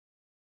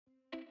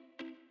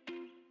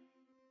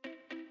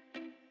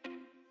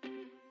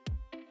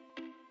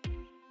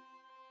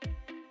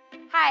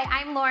Hi,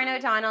 I'm Lauren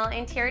O'Donnell,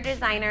 interior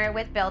designer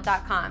with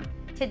Build.com.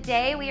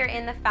 Today we are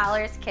in the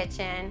Fowlers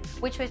kitchen,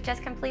 which was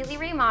just completely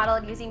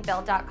remodeled using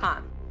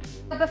Build.com.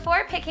 But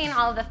before picking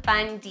all of the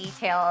fun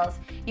details,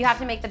 you have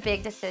to make the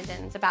big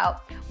decisions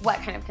about what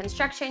kind of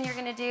construction you're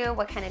gonna do,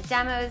 what kind of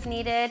demos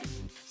needed.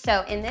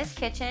 So in this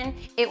kitchen,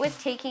 it was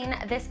taking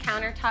this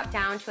countertop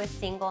down to a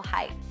single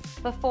height.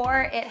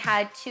 Before, it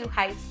had two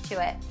heights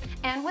to it.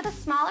 And with a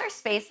smaller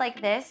space like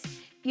this,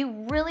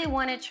 you really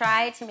want to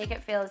try to make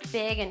it feel as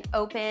big and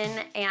open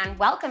and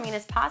welcoming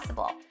as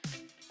possible.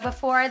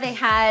 Before, they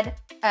had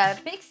a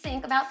big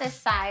sink about this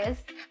size,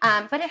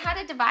 but it had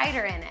a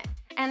divider in it.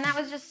 And that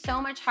was just so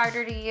much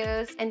harder to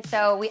use. And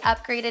so we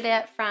upgraded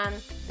it from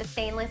the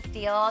stainless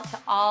steel to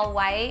all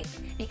white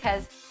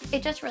because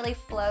it just really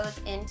flows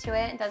into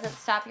it and doesn't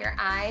stop your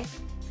eye.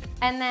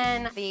 And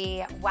then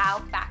the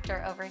wow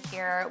factor over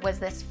here was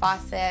this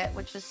faucet,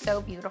 which is so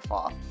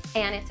beautiful.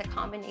 And it's a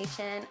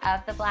combination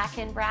of the black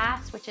and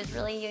brass, which is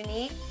really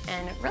unique.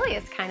 And it really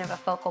is kind of a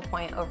focal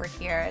point over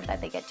here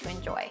that they get to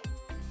enjoy.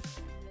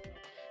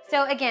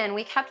 So again,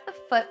 we kept the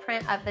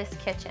footprint of this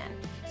kitchen.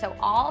 So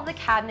all the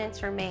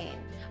cabinets remain.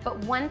 But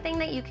one thing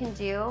that you can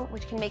do,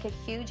 which can make a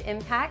huge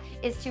impact,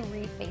 is to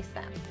reface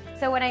them.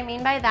 So what I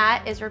mean by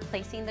that is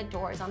replacing the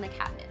doors on the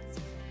cabinets.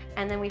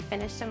 And then we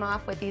finished them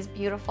off with these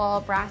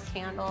beautiful brass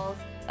handles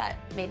that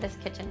made this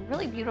kitchen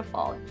really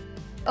beautiful.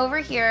 Over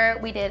here,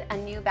 we did a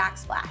new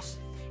backsplash.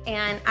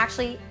 And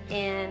actually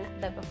in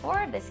the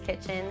before of this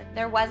kitchen,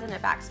 there wasn't a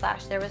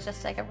backsplash. There was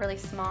just like a really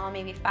small,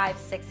 maybe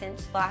 5-6 inch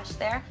splash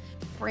there.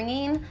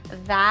 Bringing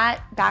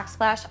that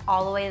backsplash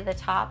all the way to the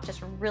top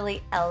just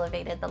really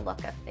elevated the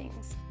look of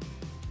things.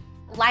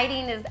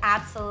 Lighting is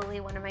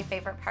absolutely one of my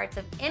favorite parts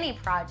of any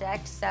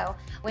project, so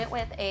went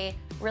with a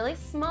really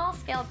small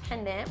scale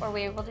pendant where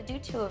we were able to do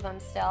 2 of them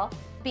still.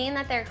 Being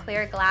that they're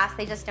clear glass,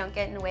 they just don't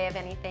get in the way of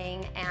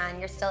anything, and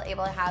you're still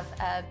able to have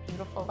a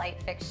beautiful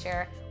light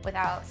fixture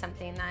without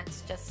something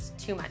that's just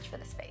too much for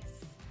the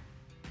space.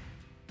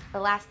 The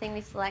last thing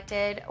we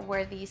selected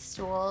were these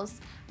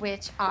stools,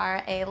 which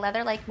are a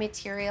leather-like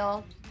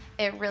material.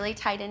 It really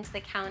tied into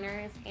the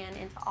counters and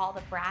into all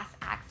the brass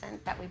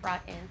accents that we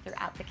brought in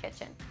throughout the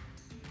kitchen.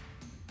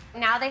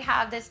 Now they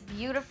have this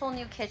beautiful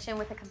new kitchen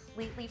with a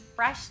completely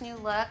fresh new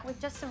look with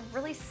just some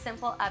really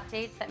simple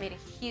updates that made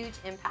a huge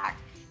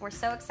impact. We're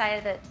so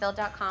excited that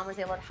Build.com was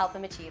able to help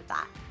them achieve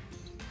that.